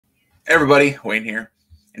Everybody, Wayne here.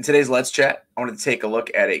 In today's Let's Chat, I wanted to take a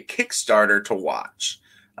look at a Kickstarter to watch.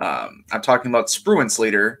 I'm talking about Spruance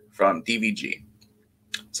Leader from DVG.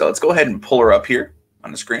 So let's go ahead and pull her up here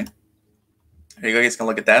on the screen. There you go, you guys can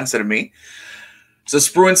look at that instead of me. So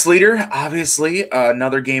Spruance Leader, obviously,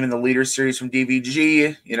 another game in the Leader series from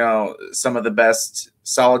DVG. You know, some of the best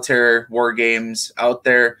solitaire war games out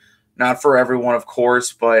there. Not for everyone, of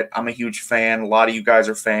course, but I'm a huge fan. A lot of you guys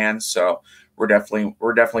are fans, so we're definitely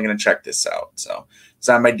going to check this out. So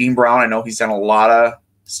designed by Dean Brown. I know he's done a lot of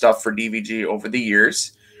stuff for DVG over the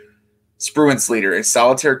years. Spruance Leader, a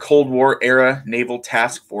solitaire Cold War era naval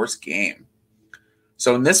task force game.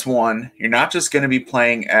 So in this one, you're not just going to be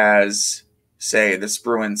playing as, say, the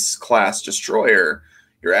Spruance class destroyer.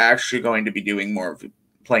 You're actually going to be doing more of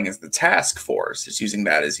playing as the task force. It's using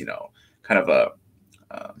that as, you know, kind of a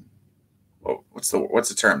what's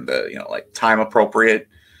the term? The, you know, like time appropriate,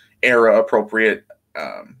 era appropriate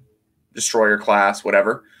destroyer class,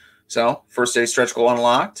 whatever. So first day stretch goal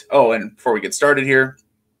unlocked. Oh, and before we get started here,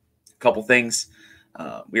 a couple things.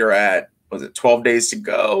 We are at, was it 12 days to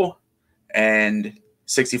go and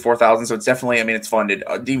 64,000. So it's definitely, I mean, it's funded.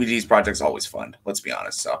 DVG's project's always fun. Let's be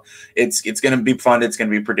honest. So it's going to be funded. It's going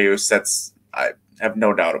to be produced. I have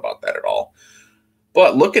no doubt about that at all.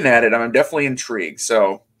 But looking at it, I'm definitely intrigued.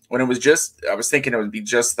 So when it was just, I was thinking it would be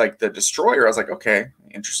just like the destroyer. I was like, okay,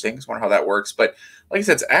 interesting. Just wonder how that works. But like I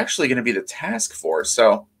said, it's actually going to be the task force.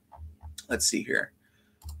 So let's see here.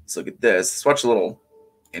 Let's look at this. Let's watch a little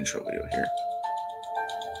intro video here.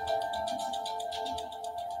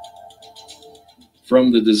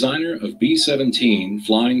 From the designer of B-17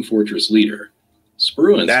 Flying Fortress Leader,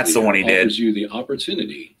 Spruance That's the one he did. Offers you the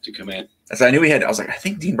opportunity to command. So I knew he had, I was like, I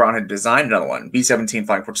think Dean Brown had designed another one, B-17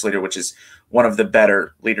 Flying Fortress Leader, which is one of the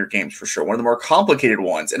better Leader games for sure. One of the more complicated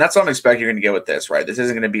ones. And that's what I'm expecting you're going to get with this, right? This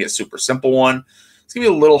isn't going to be a super simple one. It's going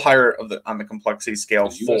to be a little higher on the complexity scale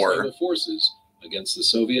the for US naval forces against the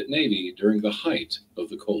Soviet Navy during the height of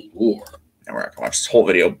the Cold War. And we're not going to watch this whole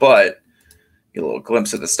video, but get a little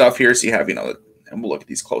glimpse of the stuff here. So you have, you know, and we'll look at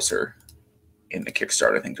these closer in the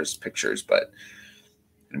Kickstarter. I think there's pictures, but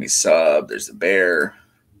enemy sub, there's the bear,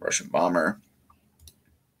 Russian bomber.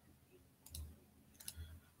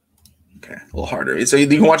 Okay, a little harder. So you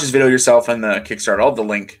can watch this video yourself on the Kickstarter. I'll have the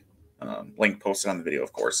link posted on the video,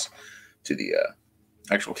 of course, to the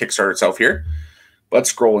actual Kickstarter itself here. But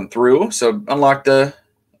scrolling through, so unlock the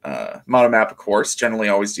model map, of course. Generally,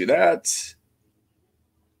 always do that.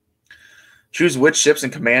 Choose which ships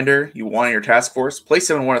and commander you want in your task force. Place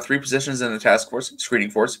them in one of three positions in the task force: screening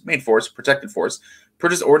force, main force, protected force.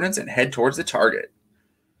 Purchase ordnance and head towards the target.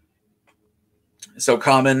 So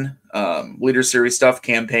common Leader series stuff: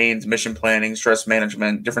 campaigns, mission planning, stress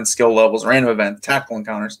management, different skill levels, random events, tactical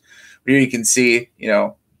encounters. Here you can see, you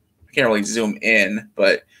know, I can't really zoom in,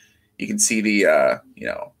 but you can see the, you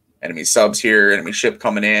know, enemy subs here, enemy ship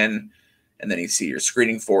coming in, and then you see your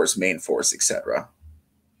screening force, main force, etc.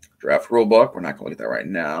 Draft rulebook. We're not going to look at that right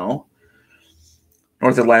now.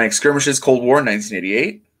 North Atlantic skirmishes, Cold War,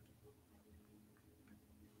 1988.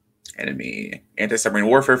 Enemy anti-submarine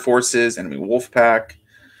warfare forces, enemy wolf pack.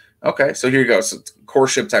 Okay, so here you go. So core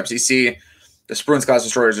ship types. You see the Spruance class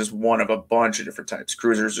destroyer is just one of a bunch of different types: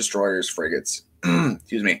 cruisers, destroyers, frigates.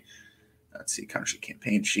 Excuse me. Let's see, counter sheet,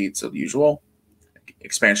 campaign sheet. So the usual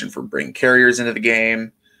expansion for bring carriers into the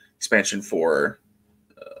game. Expansion for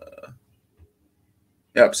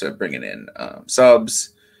so bringing in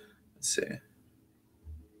subs. Let's see,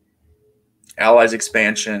 allies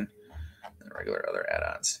expansion. Regular other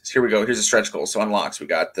add-ons. So here we go. Here's a stretch goal. So unlocks. We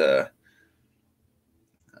got the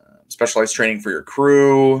specialized training for your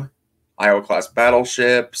crew, Iowa class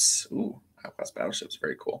battleships. Ooh, Iowa class battleships,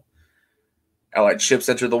 very cool. Allied ships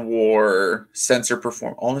enter the war. Sensor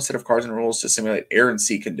perform all a set of cards and rules to simulate air and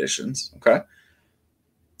sea conditions. Okay.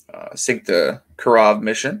 Sink the Karov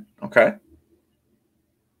mission. Okay.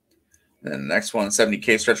 And then the next one,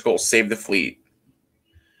 70K stretch goal. Save the fleet.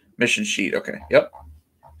 Mission sheet. Okay. Yep.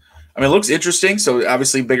 I mean, it looks interesting. So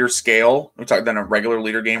obviously bigger scale. We're talking than a regular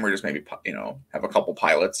Leader game where just maybe, you know, have a couple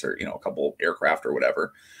pilots or, you know, a couple aircraft or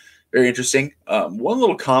whatever. Very interesting. One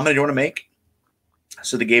little comment I want to make.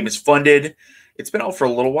 So the game is funded. It's been out for a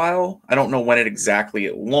little while. I don't know when it exactly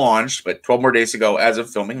launched, but 12 more days ago as of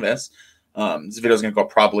filming this. This video is going to go up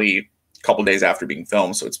probably a couple days after being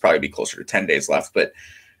filmed. So it's probably be closer to 10 days left. But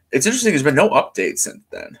it's interesting. There's been no updates since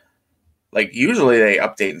then. Like usually they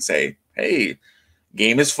update and say, hey,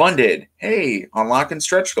 game is funded. Hey, unlock and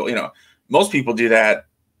stretch goal. You know, most people do that,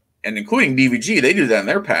 and including DVG, they do that in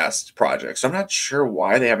their past projects. So I'm not sure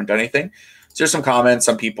why they haven't done anything. So there's some comments.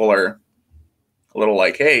 Some people are a little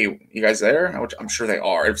like, hey, you guys there? Which I'm sure they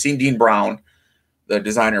are. I've seen Dean Brown, the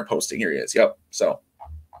designer posting. Here he is. Yep. So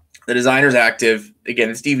the designer's active. Again,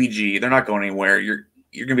 it's DVG. They're not going anywhere. You're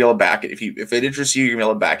gonna be able to back it. If it interests you, you're gonna be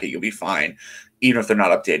able to back it. You'll be fine, even if they're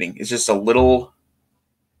not updating. It's just a little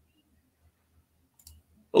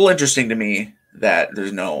interesting to me that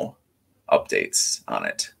there's no updates on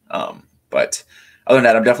it. But other than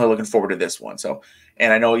that, I'm definitely looking forward to this one. So,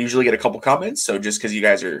 and I know I usually get a couple comments. So just because you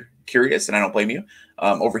guys are curious, and I don't blame you,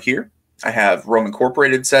 over here, I have Rome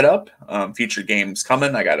Incorporated set up. Featured games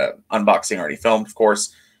coming. I got an unboxing already filmed, of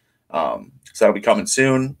course. So that'll be coming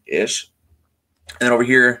soon-ish. And then over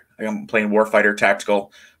here, I'm playing Warfighter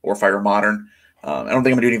Tactical, Warfighter Modern. I don't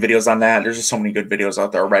think I'm gonna do any videos on that. There's just so many good videos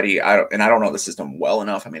out there already. I don't know the system well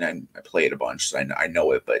enough. I mean, I play it a bunch, so I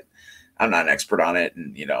know it, but I'm not an expert on it.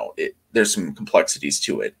 And there's some complexities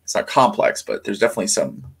to it. It's not complex, but there's definitely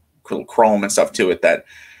some little chrome and stuff to it that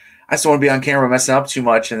I just don't want to be on camera messing up too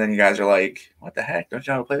much. And then you guys are like, "What the heck? Don't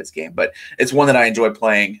you know how to play this game?" But it's one that I enjoy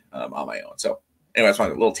playing on my own. So anyway, that's my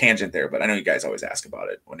little tangent there. But I know you guys always ask about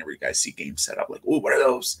it whenever you guys see games set up. Like, "Oh, what are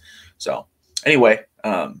those?" So anyway.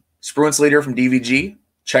 Spruance Leader from DVG.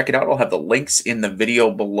 Check it out. I'll have the links in the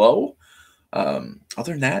video below. Other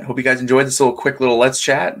than that, hope you guys enjoyed this quick little let's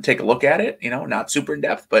chat and take a look at it. Not super in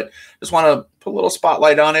depth, but just want to put a little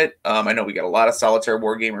spotlight on it. I know we got a lot of solitaire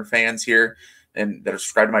wargamer fans here and that are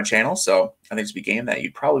subscribed to my channel, so I think it's a game that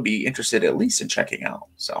you'd probably be interested at least in checking out.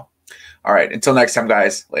 So, all right, until next time,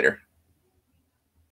 guys. Later.